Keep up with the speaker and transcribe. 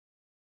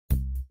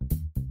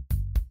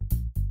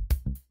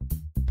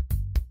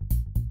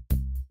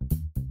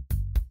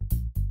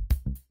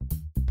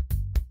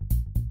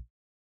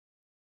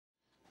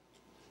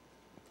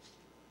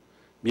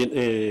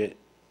Bien,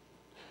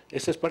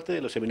 esta es parte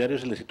de los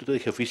seminarios del Instituto de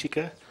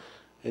Geofísica.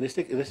 En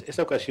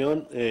esta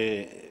ocasión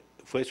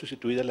fue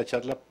sustituida la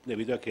charla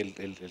debido a que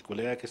el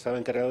colega que estaba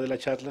encargado de la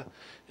charla,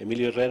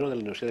 Emilio Herrero, de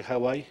la Universidad de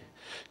Hawái,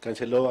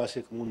 canceló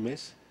hace como un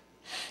mes.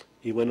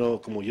 Y bueno,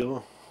 como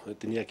yo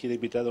tenía aquí de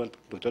invitado al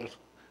doctor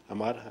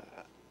Amar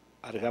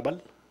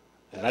Awargal,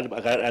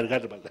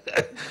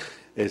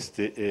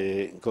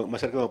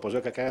 más cerca como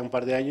posó que acá un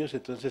par de años,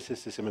 entonces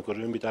se me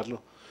ocurrió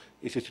invitarlo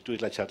y sustituir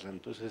la charla.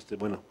 Entonces,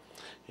 bueno,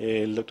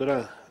 el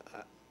doctor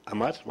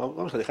Amar,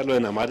 vamos a dejarlo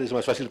en Amar, es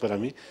más fácil para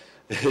mí,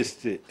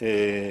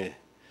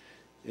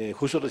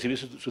 justo recibió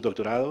su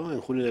doctorado en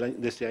junio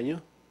de este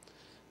año,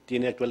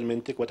 tiene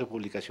actualmente 4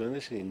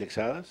 publicaciones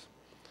indexadas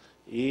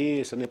y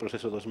están en el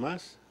proceso 2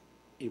 más.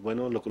 Y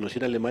bueno, lo conocí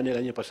en Alemania el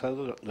año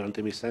pasado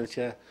durante mi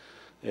estancia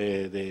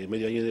de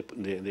medio año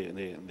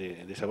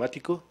de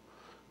sabático.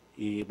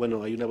 Y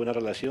bueno, hay una buena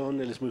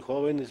relación, él es muy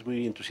joven, es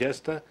muy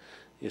entusiasta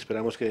y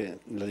esperamos que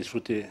la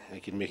disfrute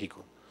aquí en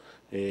México.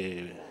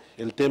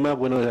 El tema,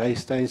 bueno, ahí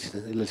está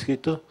el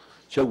escrito,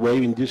 Shock Wave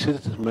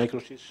Induced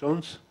Microshear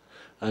Zones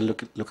and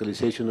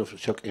Localization of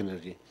Shock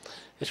Energy.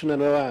 Es una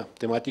nueva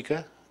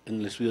temática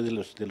en el estudio de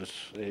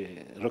los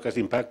rocas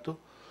de impacto.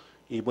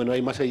 Y bueno,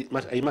 hay más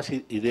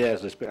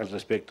ideas al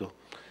respecto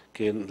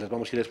que las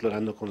vamos a ir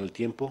explorando con el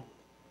tiempo.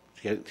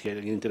 Si hay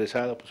alguien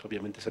interesado, pues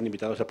obviamente están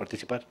invitados a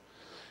participar.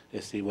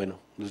 Y bueno,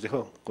 los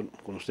dejo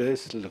con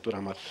ustedes, el doctor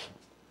Amar.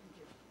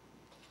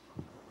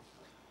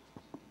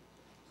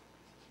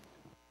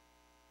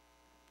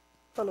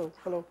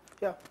 Hello.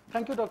 Yeah,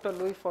 thank you, Dr.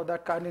 Louis, for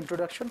that kind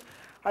introduction.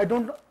 I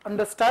don't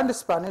understand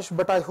Spanish,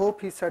 but I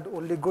hope he said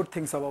only good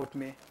things about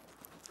me.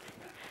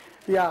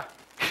 Yeah,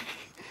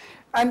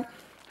 and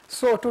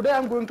so today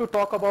I'm going to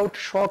talk about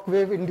shock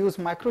wave induced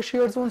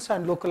microshear zones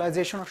and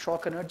localization of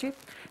shock energy.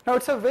 Now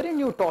it's a very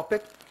new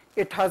topic.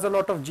 It has a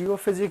lot of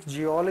geophysics,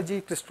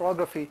 geology,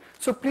 crystallography.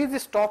 So please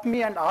stop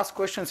me and ask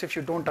questions if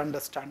you don't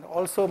understand.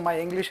 Also, my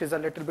English is a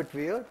little bit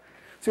weird.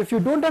 So if you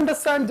don't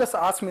understand, just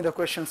ask me the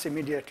questions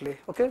immediately,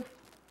 okay?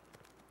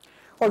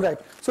 All right,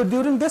 so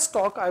during this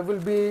talk, I will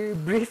be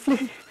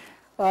briefly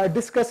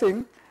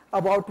discussing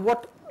about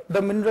what the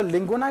mineral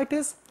lingonite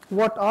is,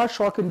 what are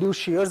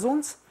shock-induced shear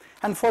zones,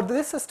 and for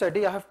this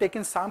study, I have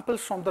taken samples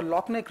from the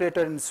Lochne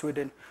crater in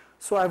Sweden.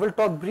 So I will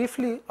talk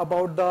briefly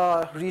about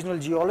the regional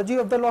geology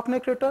of the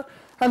Lochne crater,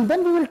 and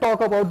then we will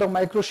talk about the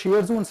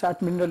micro-shear zones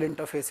at mineral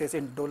interfaces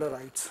in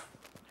dolerites.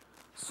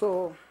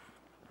 So,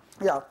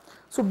 yeah.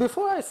 So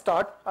before I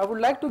start, I would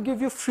like to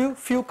give you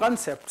few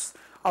concepts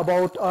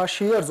about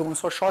shear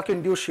zones or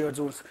shock-induced shear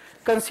zones.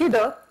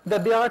 Consider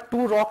that there are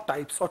 2 rock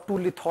types or 2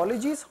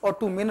 lithologies or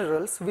 2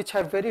 minerals which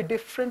have very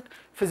different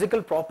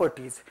physical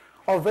properties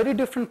or very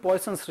different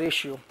Poisson's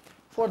ratio.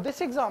 For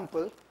this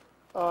example,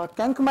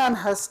 Kenkman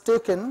has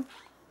taken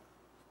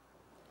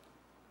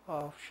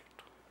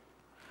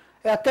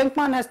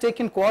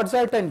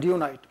quartzite and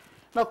dunite.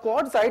 Now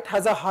quartzite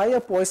has a higher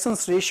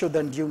Poisson's ratio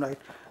than dunite.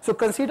 So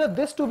consider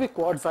this to be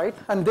quartzite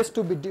and this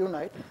to be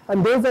dunite,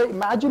 and there is an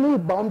imaginary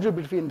boundary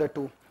between the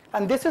two.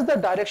 And this is the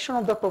direction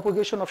of the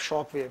propagation of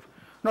shock wave.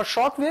 Now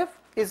shock wave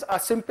is a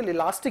simple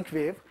elastic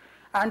wave,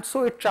 and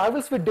so it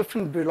travels with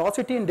different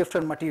velocity in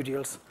different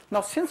materials.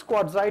 Now since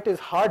quartzite is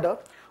harder,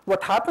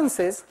 what happens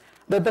is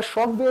that the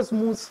shock wave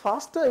moves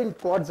faster in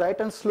quartzite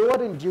and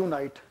slower in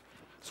dunite.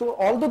 So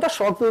although the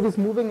shock wave is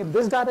moving in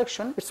this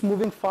direction, it's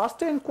moving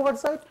faster in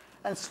quartzite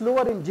and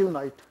slower in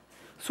dunite.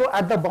 So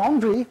at the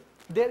boundary,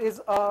 there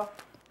is a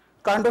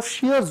kind of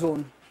shear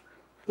zone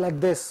like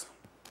this.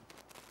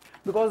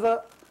 Because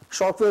the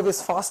shock wave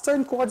is faster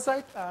in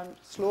quartzite and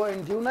slower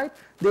in dunite,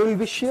 there will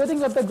be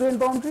shearing at the grain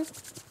boundary,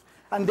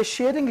 and the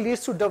shearing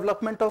leads to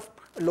development of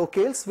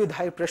locales with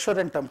high pressure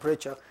and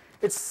temperature.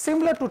 It's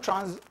similar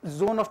to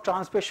zone of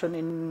transmission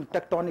in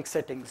tectonic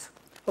settings.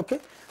 Okay.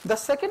 The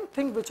second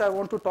thing which I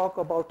want to talk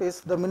about is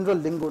the mineral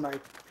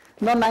lingonite.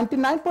 Now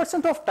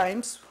 99% of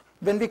times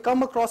when we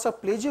come across a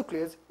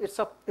plagioclase, it's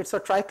a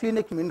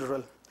triclinic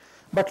mineral.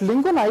 But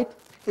lingonite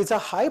is a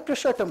high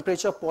pressure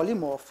temperature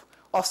polymorph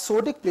of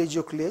sodic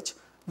plagioclase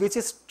which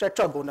is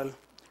tetragonal,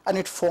 and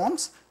it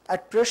forms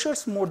at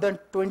pressures more than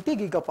 20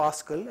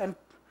 gigapascal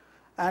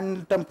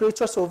and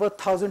temperatures over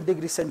 1000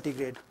 degrees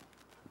centigrade.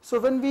 So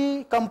when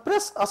we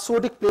compress a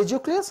sodic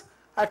plagioclase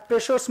at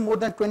pressures more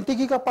than 20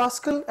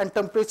 gigapascal and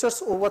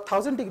temperatures over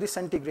 1000 degrees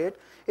centigrade,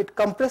 it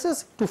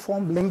compresses to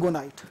form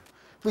lingonite,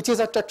 which is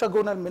a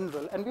tetragonal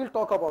mineral, and we'll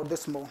talk about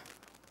this more.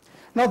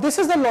 Now this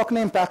is the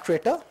Lochne impact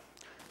crater.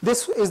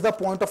 This is the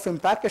point of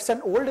impact. It's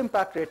an old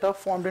impact crater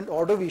formed in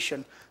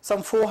Ordovician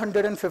some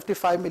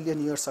 455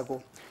 million years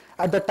ago.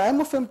 At the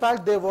time of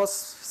impact, there was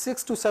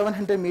 600 to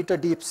 700 meter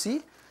deep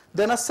sea,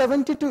 then a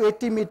 70 to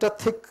 80 meter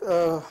thick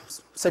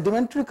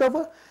sedimentary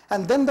cover,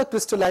 and then the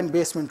crystalline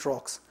basement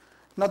rocks.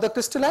 Now the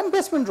crystalline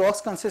basement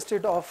rocks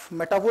consisted of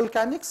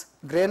metavolcanics,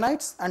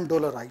 granites, and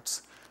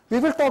dolerites. We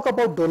will talk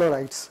about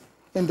dolerites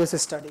in this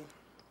study.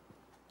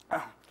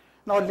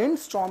 Now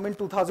Lindstrom in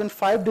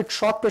 2005 did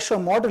shock pressure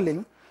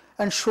modeling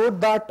and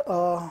showed that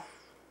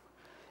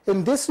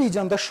in this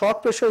region the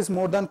shock pressure is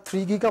more than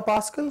 3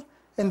 gigapascal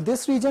In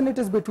this region, it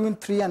is between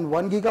 3 and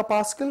 1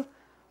 gigapascal,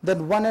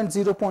 then 1 and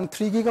 0.3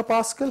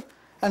 gigapascal,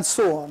 and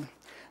so on.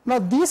 Now,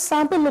 these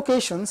sample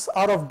locations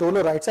are of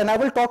dolerites, and I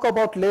will talk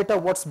about later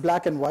what's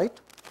black and white.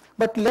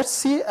 But let's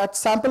see at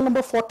sample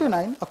number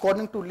 49,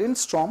 according to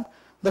Lindstrom,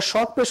 the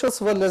shock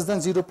pressures were less than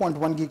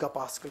 0.1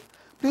 gigapascal.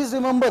 Please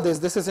remember this,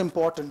 this is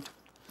important.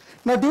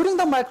 Now, during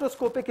the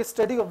microscopic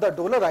study of the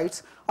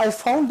dolerites, I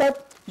found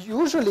that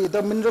usually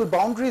the mineral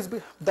boundaries,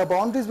 the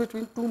boundaries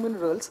between two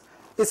minerals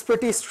is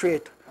pretty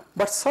straight.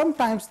 But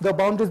sometimes the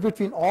boundaries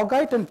between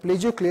augite and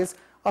plagioclase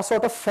are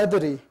sort of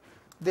feathery.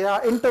 They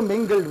are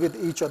intermingled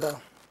with each other.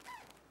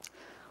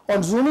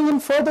 On zooming in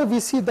further,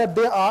 we see that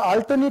there are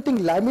alternating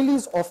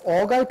lamellae of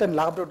augite and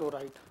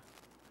labradorite.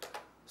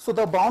 So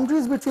the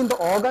boundaries between the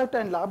augite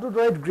and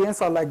labradorite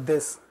grains are like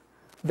this.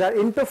 They are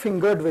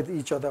interfingered with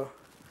each other.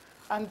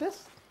 And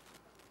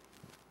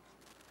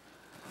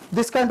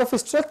this kind of a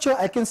structure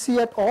I can see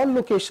at all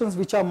locations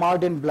which are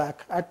marked in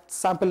black, at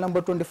sample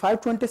number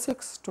 25,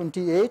 26,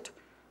 28,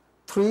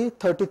 3,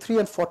 33,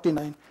 and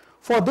 49.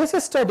 For this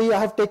study, I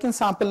have taken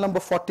sample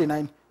number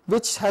 49,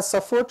 which has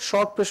suffered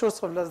shock pressures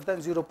of less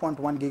than 0.1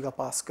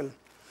 gigapascal.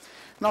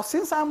 Now,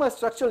 since I am a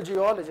structural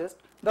geologist,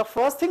 the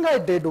first thing I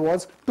did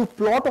was to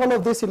plot all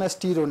of this in a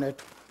stereo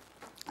net.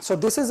 So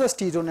this is a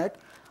stereo net.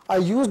 I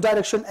used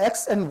direction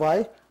X and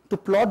Y to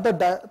plot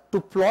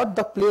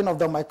the plane of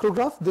the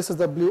micrograph. This is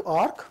the blue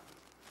arc.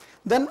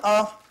 Then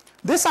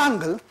this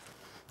angle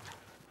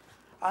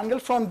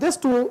from this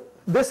to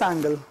this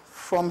angle,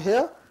 from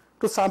here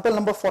to sample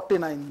number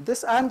 49,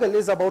 this angle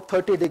is about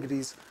 30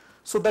 degrees.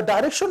 So the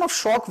direction of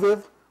shock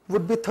wave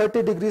would be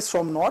 30 degrees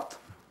from north.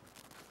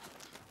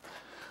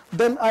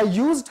 Then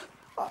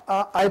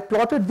I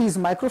plotted these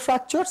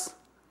microfractures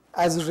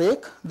as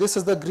rake. This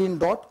is the green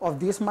dot of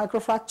these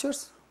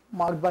microfractures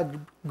marked by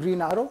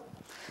green arrow.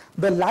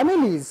 The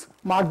lamellae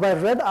marked by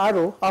red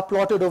arrow are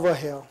plotted over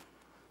here.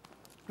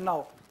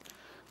 Now,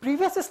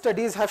 previous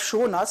studies have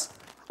shown us,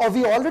 or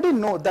we already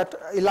know that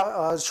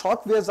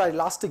shock waves are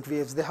elastic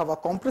waves. They have a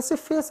compressive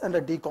phase and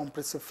a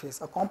decompressive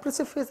phase, a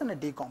compressive phase and a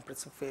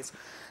decompressive phase.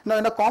 Now,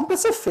 in a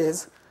compressive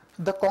phase,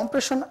 the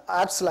compression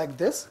acts like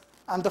this,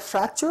 and the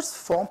fractures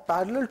form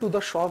parallel to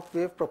the shock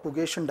wave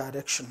propagation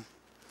direction.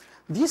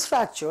 These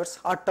fractures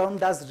are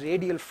termed as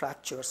radial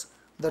fractures.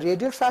 The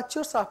radial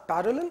fractures are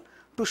parallel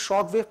to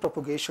shock wave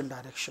propagation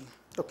direction.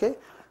 Okay?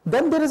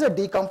 Then there is a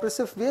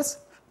decompressive phase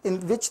in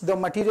which the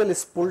material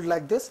is pulled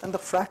like this, and the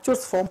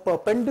fractures form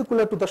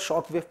perpendicular to the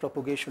shock wave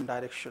propagation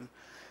direction.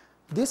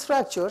 These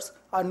fractures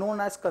are known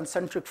as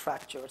concentric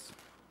fractures.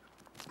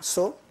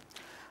 So,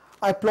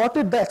 I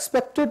plotted the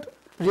expected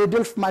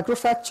radial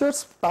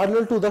microfractures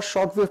parallel to the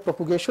shock wave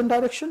propagation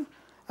direction,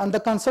 and the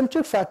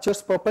concentric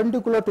fractures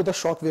perpendicular to the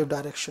shock wave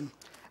direction.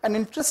 And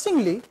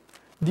interestingly,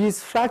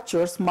 these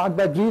fractures marked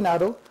by green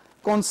arrow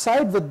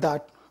coincide with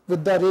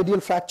the radial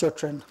fracture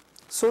trend.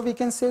 So we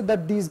can say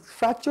that these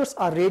fractures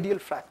are radial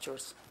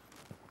fractures.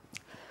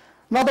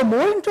 Now, the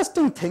more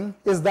interesting thing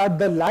is that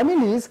the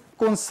lamellae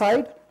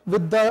coincide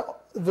with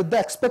the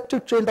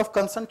expected trend of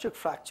concentric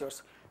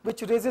fractures,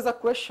 which raises a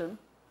question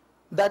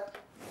that,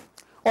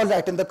 all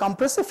right, in the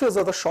compressive phase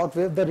of the shock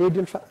wave, the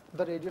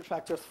radial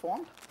fractures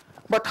formed,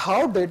 but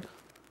how did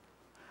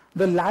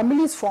the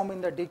lamellae form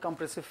in the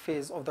decompressive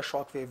phase of the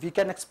shock wave? We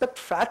can expect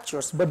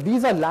fractures, but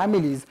these are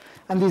lamellae,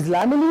 and these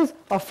lamellae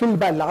are filled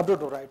by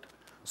labradorite.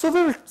 So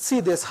we will see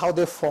this, how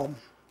they form.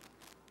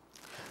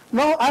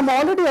 Now, I'm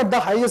already at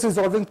the highest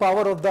resolving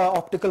power of the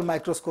optical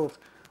microscope.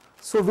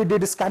 So we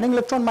did scanning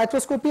electron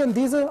microscopy, and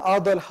these are how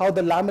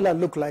the lamella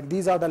look like.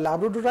 These are the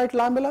labradorite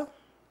lamella,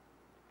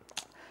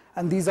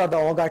 and these are the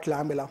augite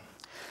lamella.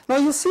 Now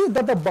you see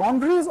that the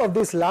boundaries of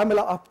these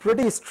lamella are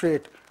pretty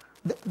straight.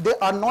 They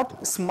are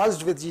not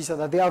smudged with each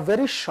other. They are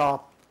very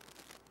sharp.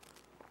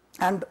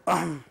 And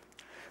the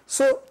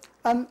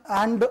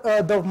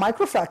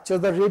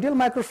microfractures, the radial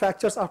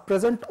microfractures, are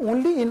present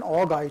only in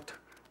augite,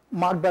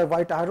 marked by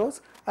white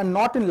arrows, and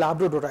not in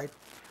labradorite.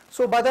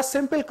 So by the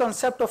simple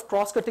concept of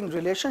cross-cutting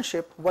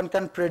relationship, one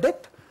can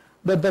predict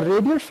that the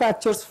radial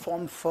fractures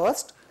formed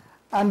first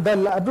and the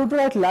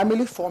labradorite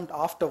lamellae formed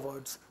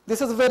afterwards.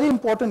 This is a very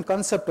important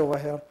concept over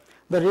here.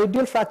 The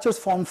radial fractures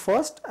formed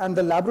first and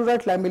the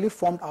labradorite lamellae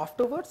formed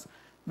afterwards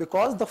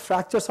because the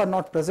fractures are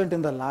not present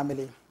in the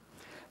lamellae.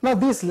 Now,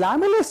 this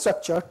lamellar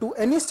structure to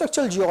any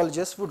structural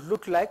geologist would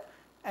look like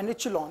an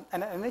echelon,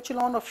 and an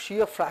echelon of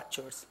shear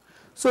fractures.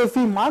 So, if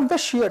we mark the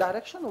shear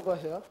direction over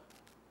here,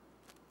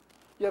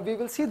 we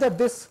will see that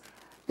this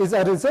is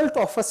a result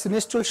of a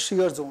sinistral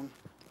shear zone.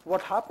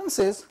 What happens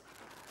is,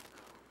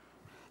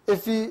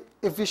 if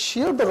we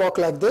shear the rock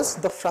like this,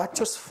 the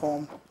fractures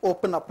form,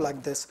 open up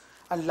like this,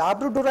 and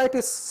labradorite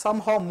is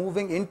somehow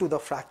moving into the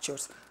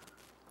fractures.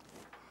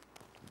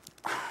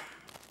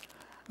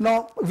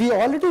 Now, we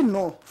already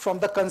know from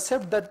the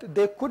concept that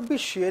there could be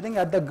shearing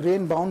at the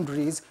grain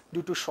boundaries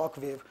due to shock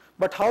wave.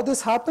 But how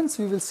this happens,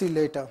 we will see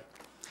later.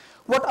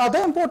 What other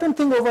important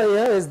thing over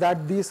here is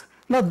that these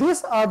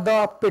are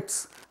the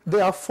pits.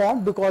 They are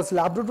formed because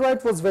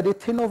labradorite was very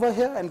thin over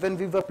here, and when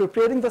we were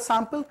preparing the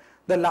sample,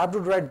 the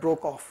labradorite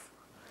broke off.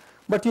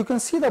 but you can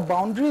see the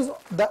boundaries,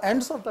 the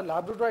ends of the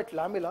labradorite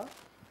lamella,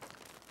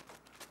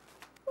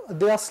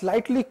 they are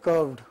slightly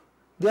curved.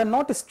 They are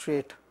not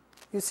straight,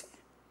 you see.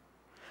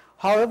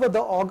 However, the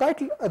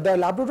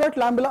labradorite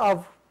lamella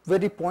are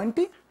very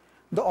pointy.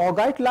 The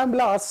augite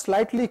lamella are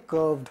slightly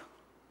curved.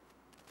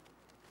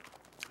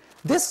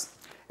 This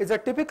is a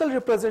typical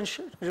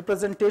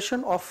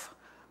representation of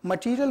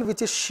material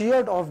which is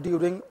sheared off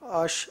during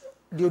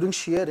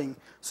shearing.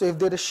 So if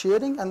there is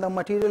shearing and the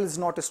material is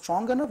not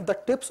strong enough, the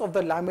tips of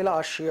the lamella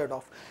are sheared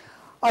off.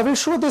 I will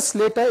show this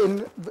later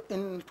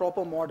in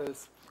proper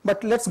models,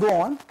 but let's go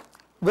on.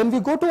 When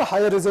we go to a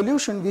higher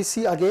resolution, we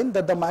see again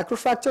that the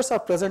microfractures are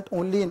present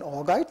only in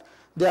augite.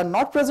 They are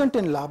not present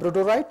in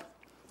labradorite,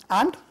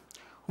 and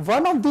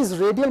one of these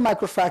radial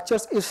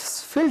microfractures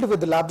is filled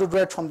with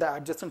labradorite from the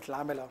adjacent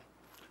lamella.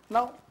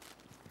 Now,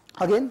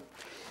 again,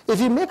 if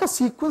we make a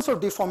sequence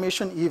of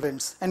deformation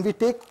events and we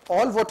take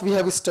all what we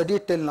have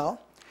studied till now,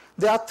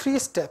 there are 3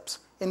 steps.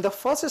 In the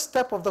first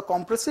step of the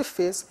compressive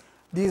phase,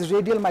 these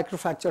radial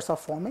microfractures are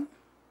forming,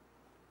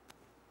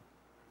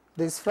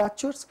 these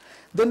fractures.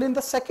 Then in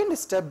the second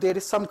step, there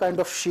is some kind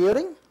of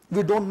shearing,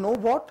 we don't know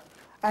what,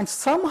 and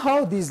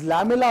somehow these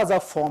lamellas are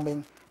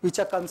forming, which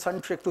are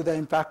concentric to the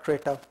impact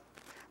crater.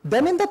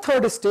 Then in the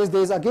third stage,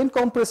 there is again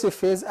compressive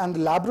phase, and the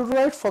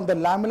labradorite from the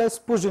lamella is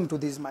pushed into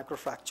these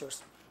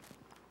microfractures.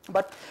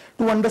 But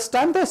to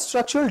understand the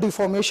structural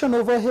deformation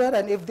over here,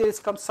 and if there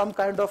is some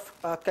kind of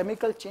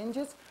chemical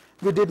changes,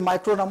 we did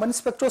micro-Raman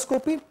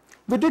spectroscopy.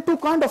 We did 2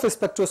 kinds of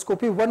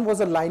spectroscopy. One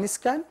was a line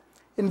scan,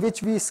 in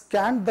which we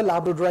scanned the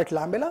labradorite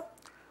lamella,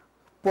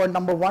 point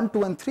number 1,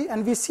 2, and 3,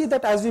 and we see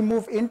that as we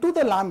move into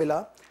the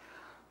lamella,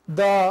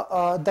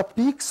 the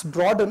peaks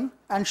broaden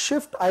and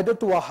shift either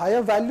to a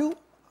higher value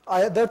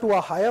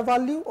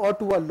or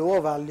to a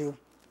lower value.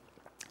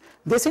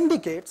 This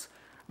indicates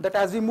that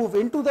as we move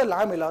into the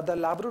lamella, the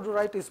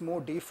labradorite is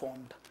more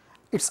deformed.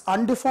 It's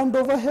undeformed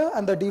over here,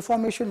 and the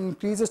deformation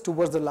increases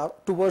towards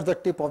the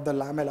tip of the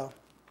lamella.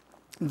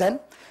 Then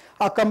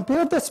I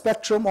compare the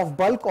spectrum of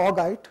bulk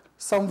augite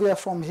somewhere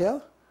from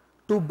here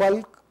to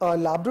bulk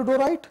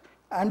labradorite,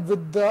 and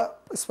with the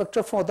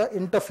spectrum for the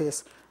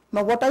interface.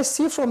 Now what I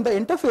see from the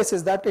interface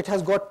is that it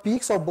has got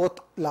peaks of both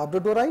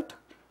labradorite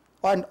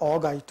and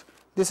augite.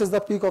 This is the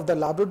peak of the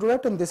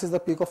labradorite and this is the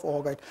peak of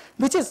augite,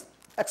 which is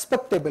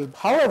expectable.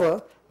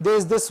 However, there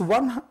is this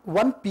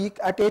one peak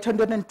at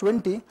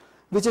 820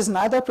 which is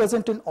neither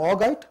present in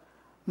augite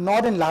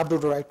nor in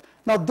labradorite.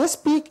 Now this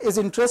peak is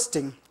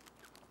interesting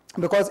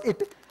because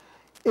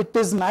it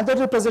is neither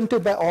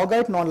represented by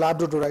augite nor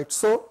labradorite.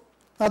 So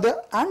now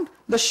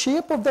the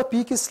shape of the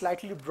peak is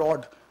slightly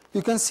broad.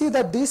 You can see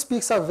that these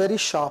peaks are very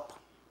sharp.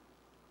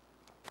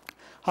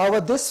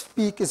 However, this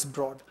peak is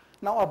broad.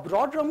 Now a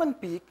broad Raman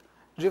peak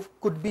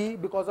could be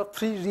because of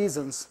 3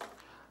 reasons.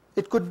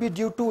 It could be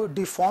due to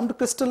deformed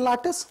crystal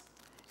lattice,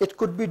 it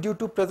could be due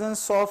to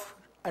presence of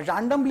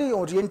randomly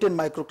oriented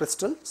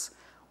microcrystals,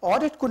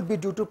 or it could be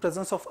due to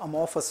presence of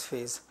amorphous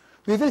phase.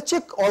 We will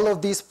check all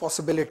of these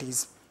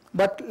possibilities,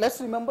 but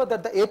let's remember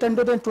that the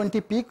 820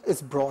 peak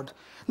is broad.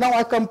 Now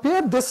I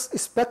compare this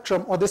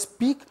spectrum or this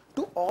peak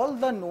to all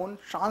the known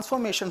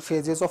transformation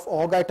phases of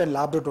augite and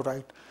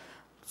labradorite.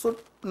 So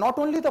not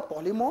only the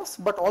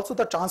polymorphs but also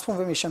the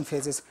transformation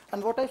phases,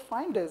 and what I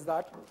find is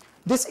that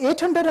this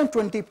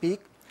 820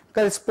 peak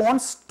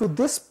corresponds to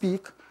this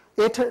peak,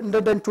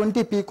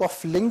 820 peak of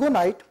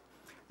lingonite,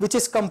 which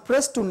is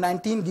compressed to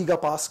 19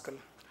 gigapascal.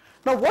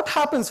 Now what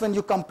happens when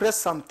you compress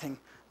something?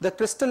 The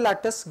crystal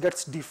lattice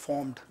gets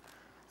deformed,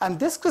 and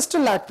this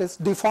crystal lattice,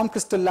 deformed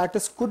crystal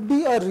lattice, could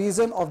be a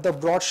reason of the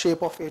broad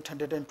shape of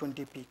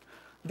 820 peak.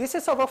 This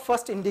is our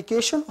first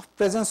indication of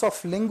presence of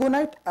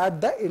lingonite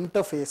at the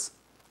interface.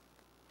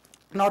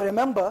 Now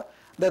remember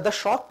that the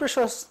shock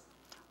pressures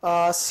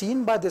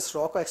seen by this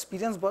rock or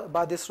experienced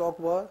by this rock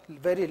were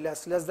very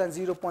less than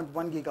 0.1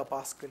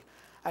 gigapascal,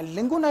 and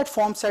lingonite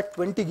forms at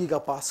 20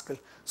 gigapascal.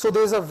 So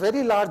there is a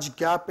very large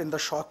gap in the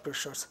shock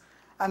pressures,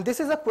 and this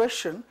is a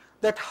question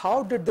that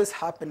how did this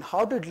happen?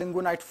 How did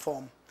lingonite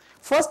form?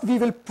 First we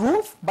will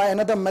prove by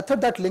another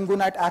method that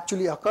lingonite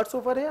actually occurs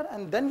over here,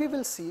 and then we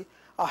will see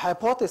a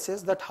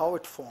hypothesis that how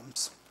it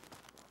forms.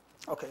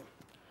 Okay.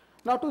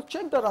 Now to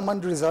check the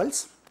Raman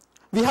results,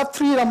 we have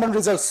 3 Raman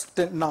results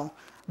till now.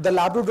 The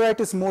labradorite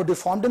is more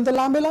deformed in the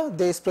lamella,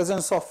 there is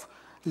presence of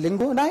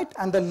lingonite,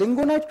 and the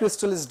lingonite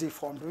crystal is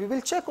deformed. We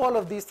will check all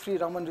of these 3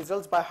 Raman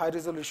results by high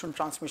resolution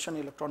transmission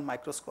electron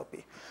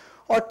microscopy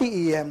or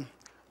TEM.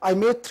 I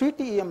made 3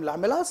 TEM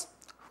lamellas.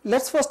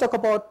 Let's first talk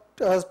about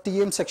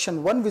TEM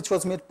section 1, which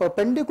was made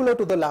perpendicular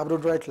to the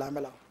labradorite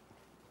lamella.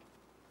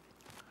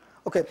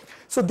 Okay,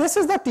 so this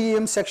is the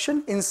TEM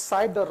section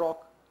inside the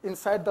rock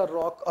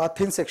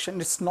thin section.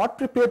 It's not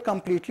prepared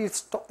completely,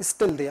 it's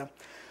still there.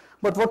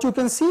 But what you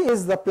can see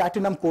is the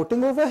platinum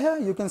coating over here.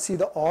 You can see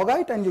the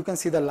augite and you can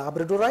see the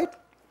labradorite.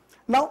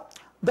 Now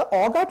the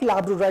augite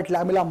labradorite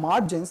lamellar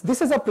margins,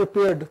 this is a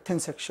prepared thin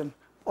section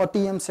or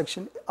TEM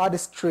section, are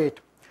straight.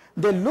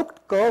 They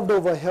looked curved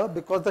over here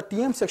because the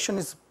TEM section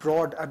is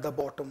broad at the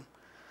bottom.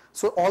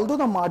 So although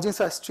the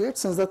margins are straight,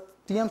 since the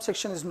TM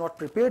section is not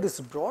prepared, it's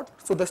broad,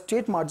 so the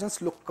straight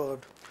margins look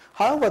curved.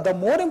 However, the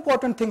more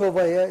important thing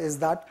over here is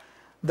that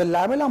the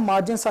lamella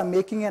margins are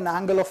making an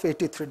angle of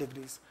 83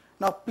 degrees.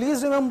 Now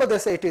please remember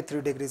this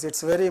 83 degrees,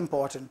 it's very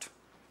important.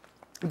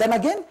 Then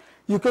again,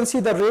 you can see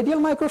the radial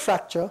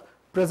microfracture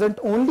present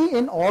only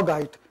in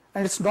augite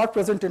and it's not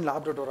present in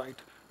labradorite,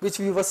 which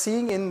we were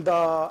seeing in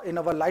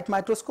our light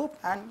microscope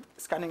and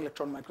scanning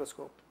electron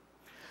microscope.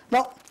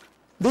 Now,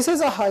 this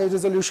is a high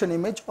resolution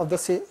image of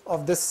this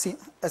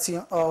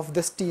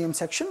TM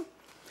section,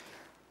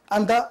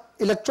 and the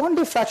electron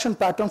diffraction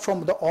pattern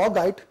from the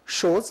augite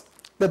shows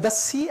that the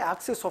C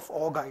axis of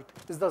augite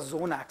is the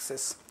zone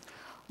axis.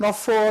 Now,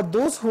 for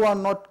those who are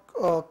not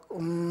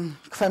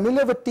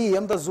familiar with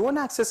TM, the zone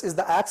axis is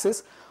the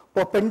axis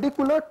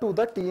perpendicular to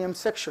the TM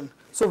section.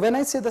 So when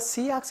I say the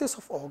C axis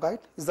of augite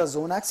is the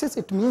zone axis,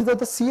 it means that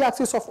the C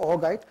axis of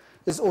augite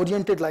is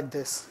oriented like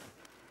this.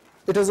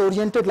 It is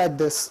oriented like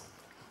this,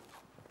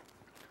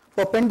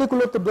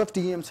 perpendicular to the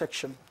TM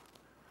section.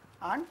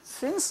 And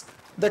since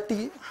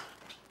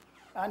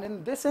and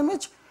in this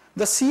image,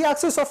 the C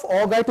axis of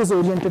augite is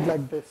oriented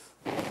like this,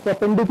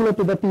 perpendicular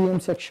to the TM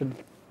section,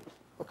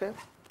 okay,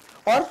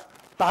 or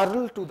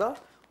parallel to the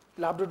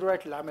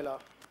labradorite lamella.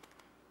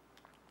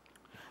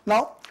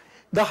 Now,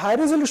 the high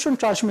resolution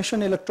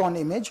transmission electron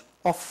image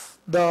of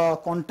the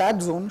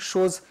contact zone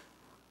shows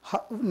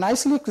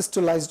nicely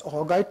crystallized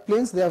augite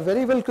planes. They are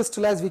very well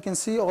crystallized. We can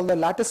see all the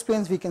lattice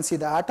planes, we can see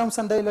the atoms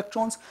and the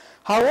electrons.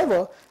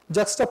 However,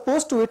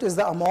 juxtaposed to it is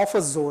the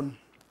amorphous zone,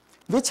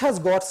 which has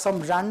got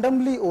some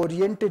randomly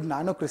oriented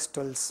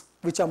nanocrystals,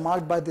 which are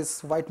marked by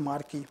this white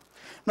marquee.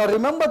 Now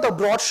remember the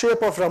broad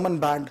shape of Raman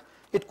band.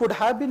 It could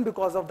have been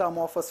because of the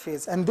amorphous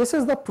phase, and this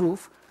is the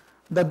proof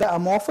that the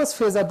amorphous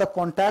phase at the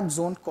contact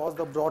zone caused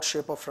the broad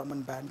shape of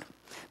Raman band.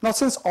 Now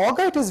since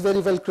augite is very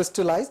well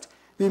crystallized,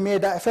 we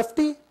made a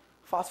FFT,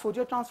 fast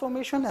Fourier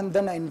transformation, and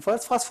then an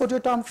inverse fast Fourier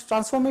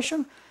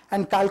transformation,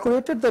 and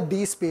calculated the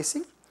D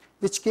spacing,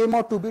 which came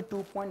out to be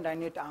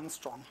 2.98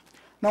 angstrom.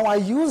 Now I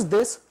use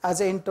this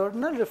as an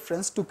internal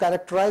reference to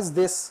characterize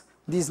these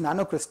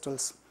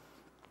nanocrystals.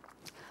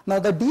 Now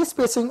the D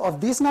spacing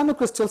of these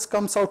nanocrystals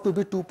comes out to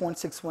be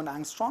 2.61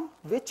 angstrom,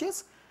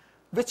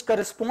 which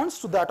corresponds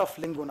to that of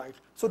lingonite.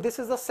 So this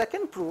is the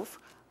second proof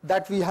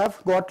that we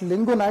have got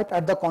lingonite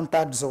at the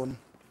contact zone.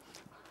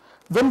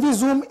 When we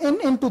zoom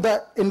into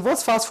the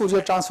inverse fast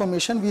Fourier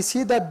transformation, we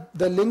see that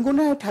the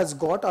lingonite has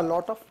got a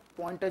lot of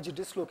point edge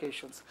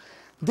dislocations.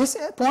 This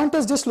point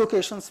edge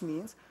dislocations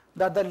means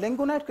that the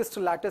lingonite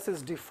crystal lattice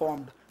is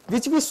deformed,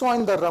 which we saw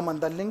in the Raman.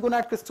 The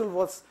lingonite crystal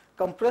was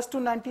compressed to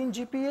 19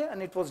 GPa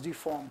and it was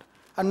deformed.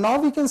 And now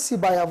we can see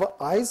by our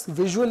eyes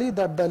visually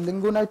that the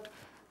lingonite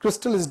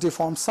crystal is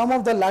deformed. Some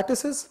of the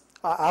lattices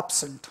are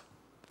absent.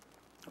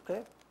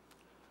 Okay.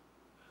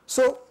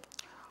 So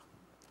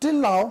till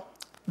now,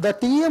 the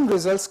TEM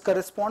results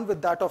correspond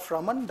with that of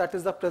Raman, that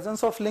is the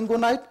presence of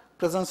lingonite,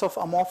 presence of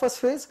amorphous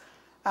phase,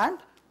 and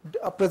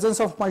a presence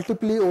of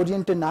multiply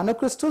oriented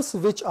nanocrystals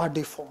which are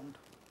deformed.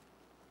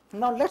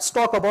 Now let's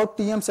talk about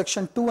TM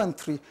section 2 and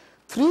 3.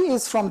 3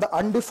 is from the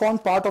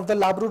undeformed part of the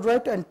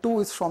labradorite and 2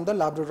 is from the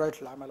labradorite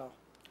lamella.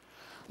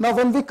 Now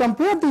when we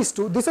compare these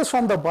two, this is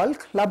from the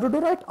bulk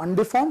labradorite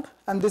undeformed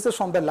and this is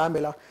from the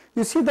lamella.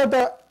 You see that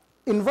the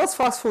inverse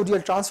fast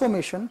Fourier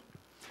transformation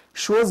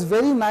shows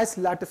very nice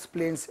lattice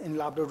planes in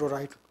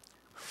labradorite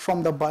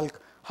from the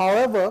bulk.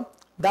 However,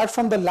 that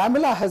from the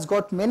lamella has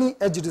got many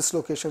edge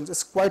dislocations.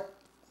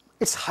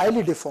 It's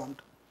highly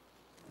deformed.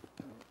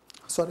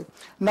 Sorry.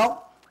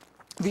 Now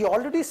we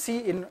already see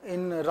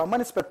in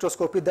Raman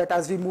spectroscopy that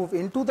as we move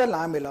into the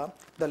lamella,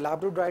 the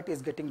labradorite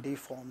is getting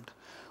deformed.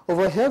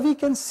 Over here we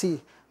can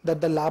see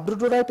that the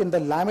labradorite in the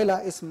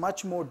lamella is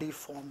much more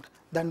deformed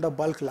than the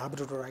bulk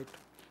labradorite.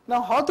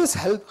 Now how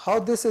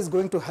this is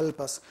going to help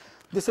us?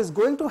 This is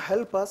going to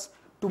help us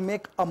to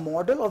make a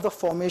model of the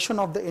formation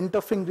of the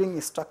interfingering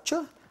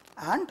structure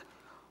and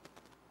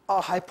a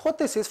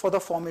hypothesis for the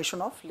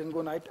formation of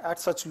lingonite at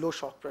such low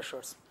shock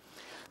pressures.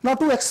 Now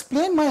to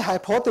explain my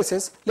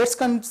hypothesis, let's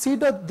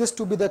consider this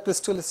to be the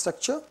crystal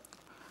structure.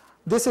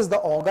 This is the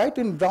augite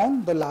in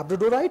brown, the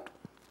labradorite.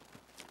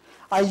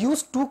 I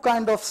used two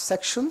kind of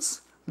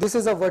sections. This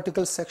is a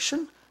vertical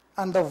section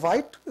and the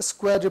white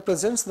square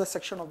represents the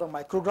section of the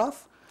micrograph.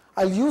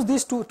 I'll use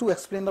these two to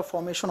explain the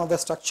formation of the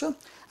structure.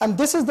 And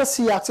this is the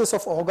C axis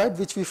of augite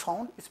which we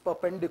found is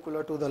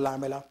perpendicular to the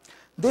lamella.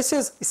 This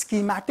is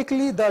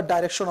schematically the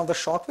direction of the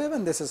shock wave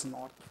and this is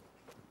not.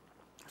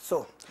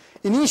 So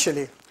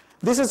initially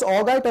this is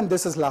augite and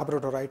this is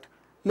labradorite.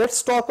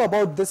 Let's talk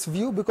about this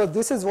view because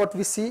this is what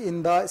we see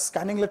in the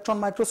scanning electron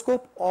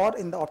microscope or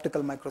in the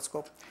optical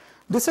microscope.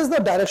 This is the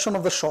direction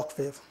of the shock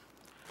wave.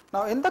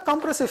 Now in the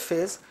compressive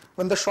phase,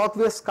 when the shock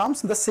wave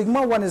comes, the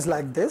sigma 1 is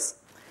like this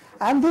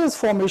and there is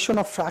formation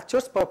of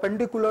fractures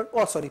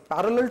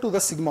parallel to the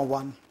sigma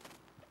 1.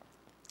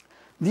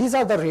 These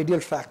are the radial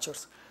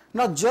fractures.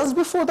 Now just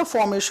before the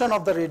formation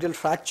of the radial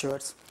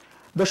fractures,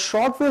 the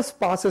shock wave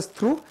passes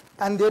through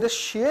and there is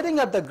shearing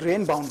at the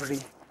grain boundary.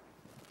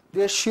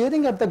 they are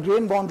shearing at the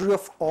grain boundary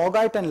of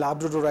augite and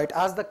labradorite,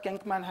 as the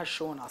Kenkman has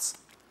shown us.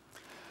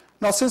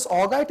 Now, since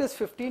augite is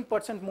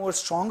 15% more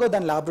stronger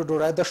than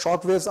labradorite, the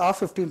shock waves are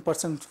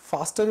 15%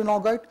 faster in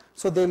augite,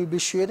 so they will be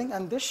shearing,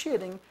 and this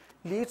shearing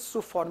leads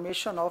to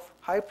formation of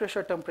high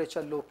pressure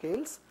temperature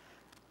locales,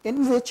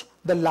 in which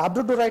the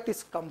labradorite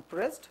is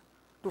compressed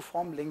to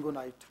form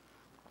lingonite.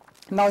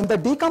 Now, in the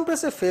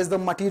decompressive phase, the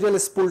material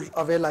is pulled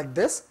away like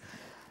this.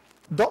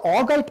 The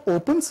augite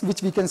opens,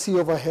 which we can see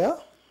over here,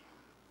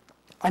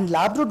 and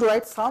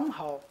labradorite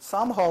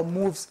somehow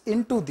moves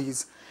into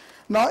these.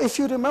 Now, if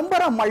you remember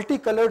a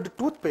multicolored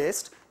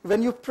toothpaste,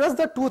 when you press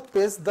the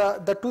toothpaste,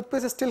 the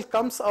toothpaste still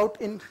comes out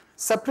in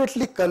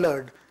separately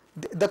colored.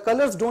 The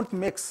colors don't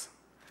mix.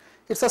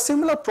 It's a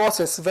similar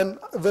process. When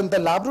the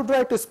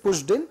labradorite is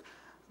pushed in,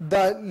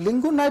 the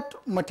lingonite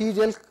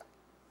material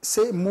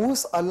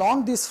moves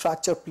along these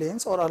fracture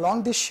planes or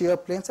along these shear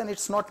planes, and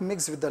it's not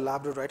mixed with the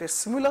labradorite. It's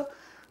similar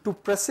to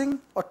pressing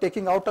or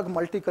taking out a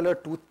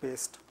multicolored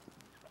toothpaste.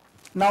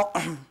 Now,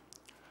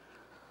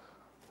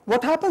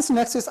 what happens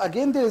next is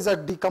again there is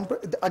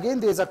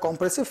a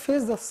compressive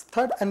phase, the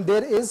third, and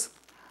there is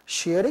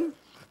shearing.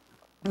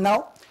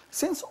 Now,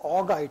 since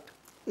augite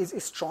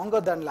is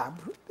stronger than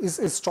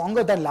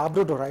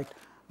labradorite,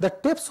 the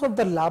tips of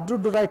the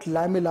labradorite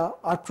lamella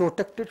are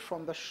protected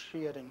from the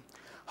shearing.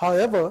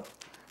 However,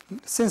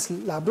 since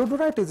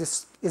labradorite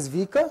is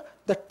weaker,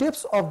 the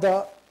tips of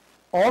the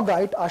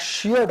augite are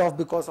sheared off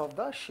because of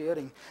the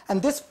shearing,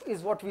 and this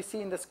is what we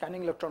see in the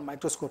scanning electron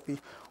microscopy.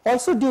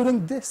 Also,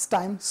 during this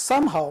time,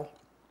 somehow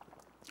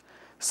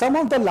some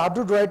of the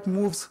labradorite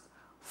moves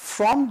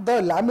from the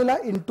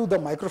lamella into the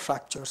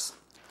microfractures.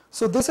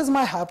 So this is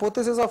my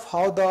hypothesis of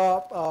how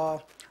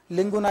the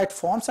lingonite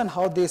forms and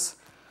how this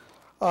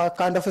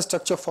kind of a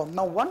structure forms.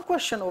 Now, one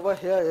question over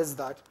here is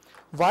that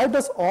why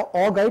does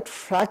augite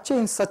fracture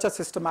in such a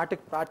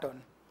systematic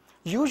pattern?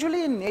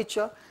 Usually in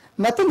nature,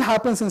 nothing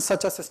happens in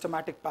such a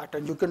systematic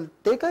pattern. You can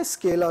take a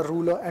scale or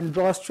ruler and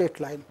draw a straight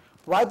line.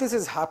 Why this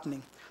is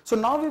happening? So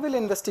now we will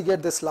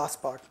investigate this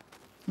last part.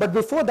 But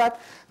before that,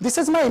 this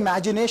is my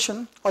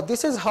imagination, or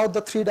this is how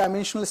the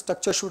three-dimensional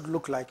structure should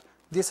look like.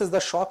 This is the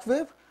shock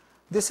wave,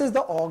 this is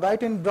the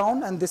augite in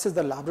brown, and this is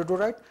the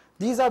labradorite.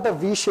 These are the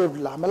V-shaped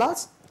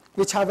lamellas,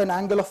 which have an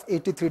angle of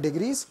 83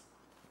 degrees.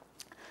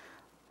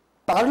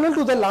 Parallel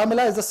to the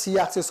lamella is the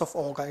c-axis of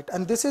augite,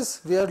 and this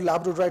is where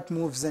labradorite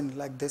moves in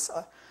like this.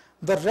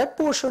 The red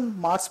portion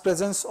marks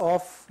presence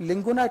of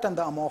lingonite and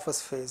the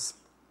amorphous phase.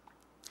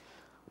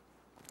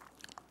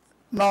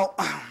 Now,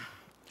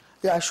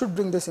 yeah, I should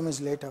bring this image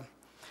later.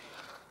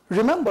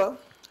 Remember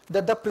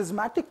that the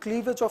prismatic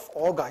cleavage of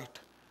augite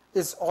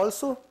is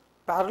also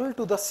parallel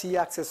to the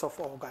c-axis of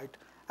augite,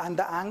 and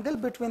the angle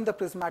between the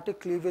prismatic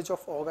cleavage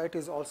of augite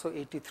is also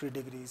 83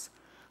 degrees.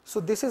 So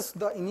this is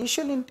the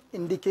initial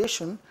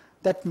indication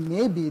that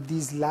maybe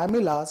these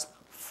lamellas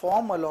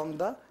form along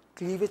the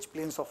cleavage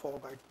planes of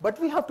augite, but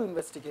we have to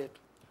investigate.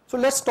 So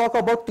let's talk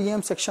about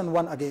TEM section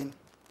 1 again.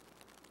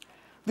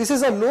 This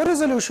is a low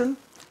resolution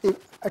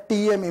a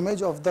TEM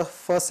image of the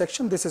first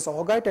section. This is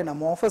augite and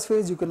amorphous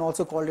phase. You can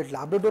also call it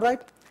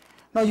labradorite.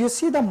 Now you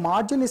see the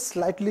margin is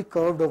slightly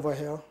curved over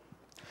here,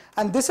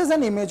 and this is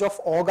an image of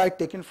augite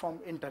taken from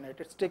internet.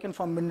 It's taken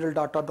from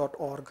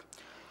mineraldata.org.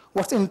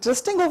 What's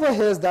interesting over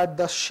here is that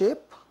the shape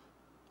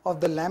of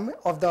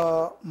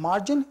the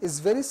margin is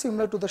very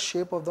similar to the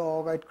shape of the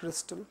augite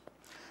crystal.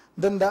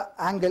 Then the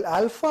angle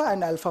alpha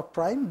and alpha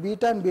prime,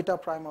 beta and beta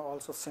prime are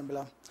also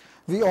similar.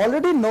 We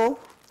already know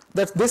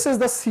that this is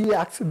the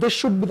c-axis, this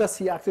should be the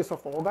c-axis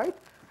of augite,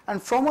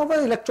 and from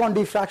our electron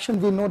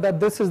diffraction we know that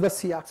this is the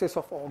c-axis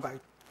of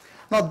augite.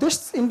 Now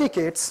this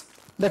indicates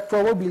that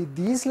probably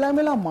these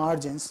lamellar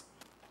margins,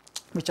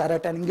 which are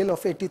at an angle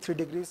of 83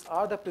 degrees,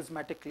 are the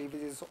prismatic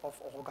cleavages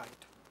of augite.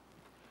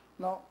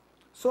 Now,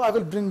 so I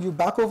will bring you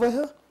back over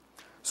here.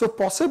 So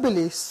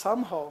possibly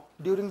somehow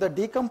during the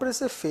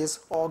decompressive phase,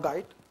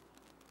 augite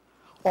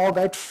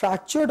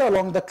fractured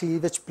along the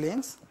cleavage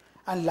planes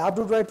and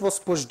labradorite was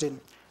pushed in.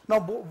 Now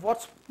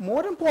what's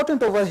more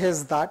important over here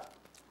is that,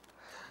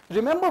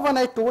 remember when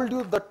I told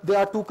you that there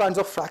are two kinds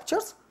of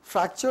fractures?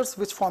 Fractures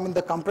which form in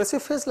the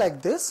compressive phase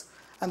like this,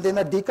 and then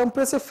a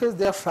decompressive phase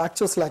there are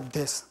fractures like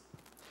this.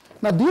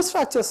 Now these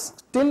fractures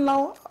till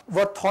now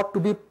were thought to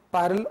be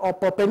parallel or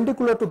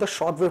perpendicular to the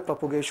shock wave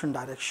propagation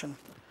direction.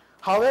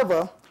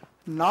 However,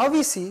 now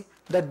we see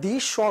that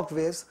these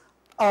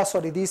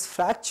these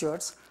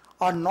fractures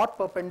are not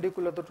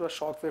perpendicular to the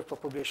shock wave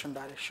propagation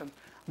direction.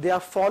 They are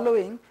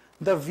following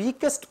the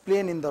weakest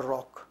plane in the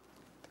rock.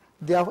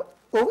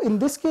 In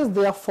this case,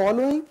 they are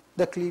following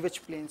the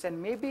cleavage planes,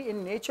 and maybe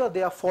in nature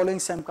they are following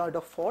some kind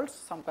of faults,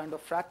 some kind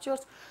of fractures,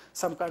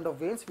 some kind of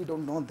veins. We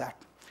don't know that.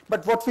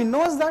 But what we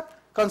know is that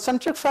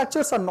concentric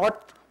fractures are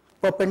not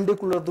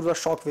perpendicular to the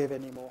shock wave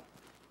anymore.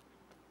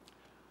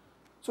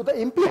 So the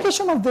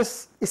implication of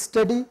this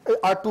study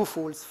are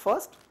twofold.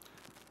 First,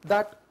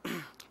 that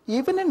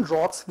even in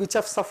rocks which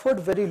have suffered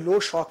very low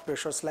shock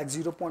pressures like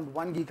 0.1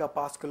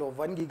 gigapascal or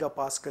 1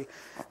 gigapascal,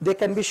 they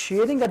can be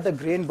shearing at the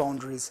grain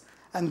boundaries,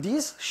 And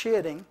these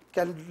shearing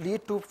can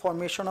lead to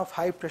formation of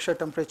high pressure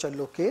temperature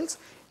locales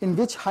in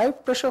which high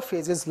pressure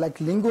phases like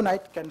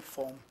lingonite can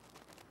form.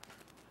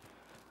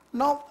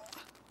 Now,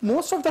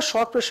 most of the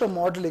shock pressure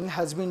modeling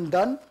has been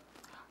done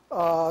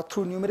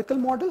through numerical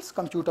models,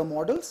 computer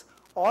models,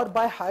 or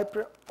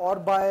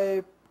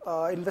by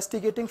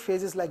investigating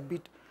phases like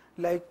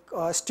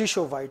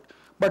Stishovite.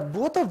 But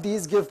both of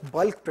these give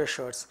bulk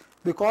pressures.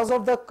 Because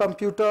of the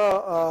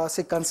computer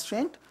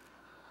constraint,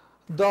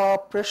 the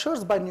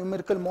pressures by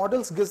numerical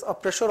models gives a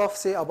pressure of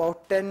say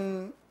about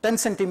 10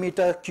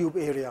 centimeter cube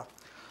area.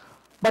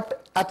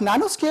 But at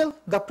nanoscale,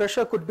 the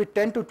pressure could be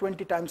 10 to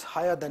 20 times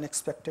higher than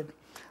expected.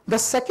 The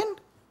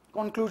second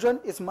conclusion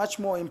is much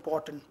more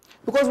important,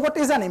 because what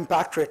is an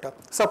impact crater?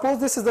 Suppose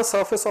this is the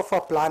surface of a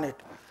planet,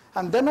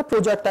 and then a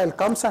projectile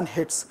comes and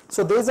hits.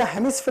 So there is a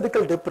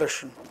hemispherical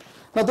depression.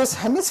 Now this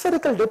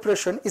hemispherical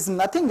depression is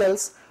nothing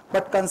else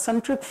but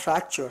concentric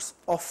fractures,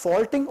 or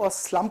faulting or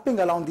slumping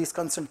along these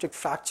concentric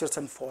fractures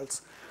and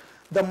faults.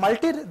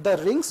 The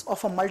rings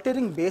of a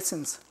multi-ring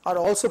basins are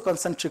also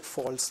concentric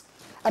faults.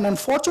 And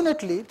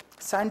unfortunately,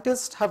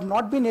 scientists have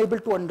not been able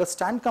to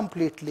understand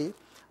completely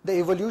the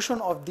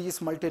evolution of these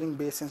multi-ring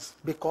basins,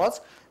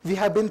 because we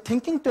have been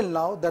thinking till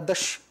now that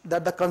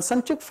the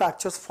concentric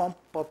fractures form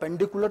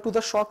perpendicular to the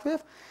shock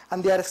wave,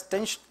 and they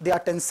are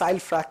tensile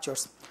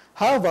fractures.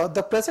 However,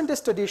 the present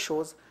study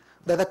shows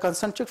that the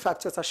concentric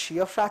fractures are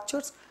shear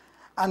fractures,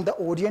 and the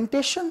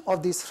orientation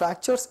of these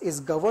fractures is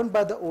governed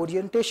by the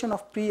orientation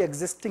of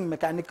pre-existing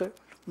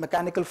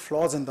mechanical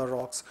flaws in the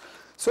rocks.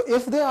 So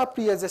if there are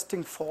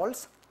pre-existing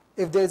faults,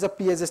 if there is a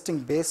pre-existing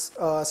base,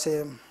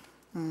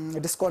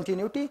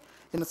 discontinuity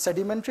in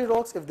sedimentary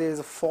rocks, if there is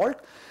a fault,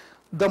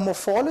 the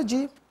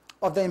morphology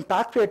of the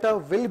impact crater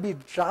will be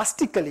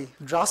drastically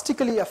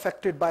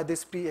affected by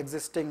this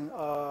pre-existing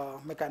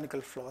mechanical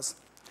flaws.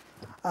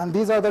 And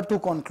these are the two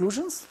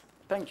conclusions.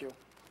 Thank you.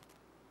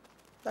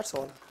 That's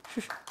all.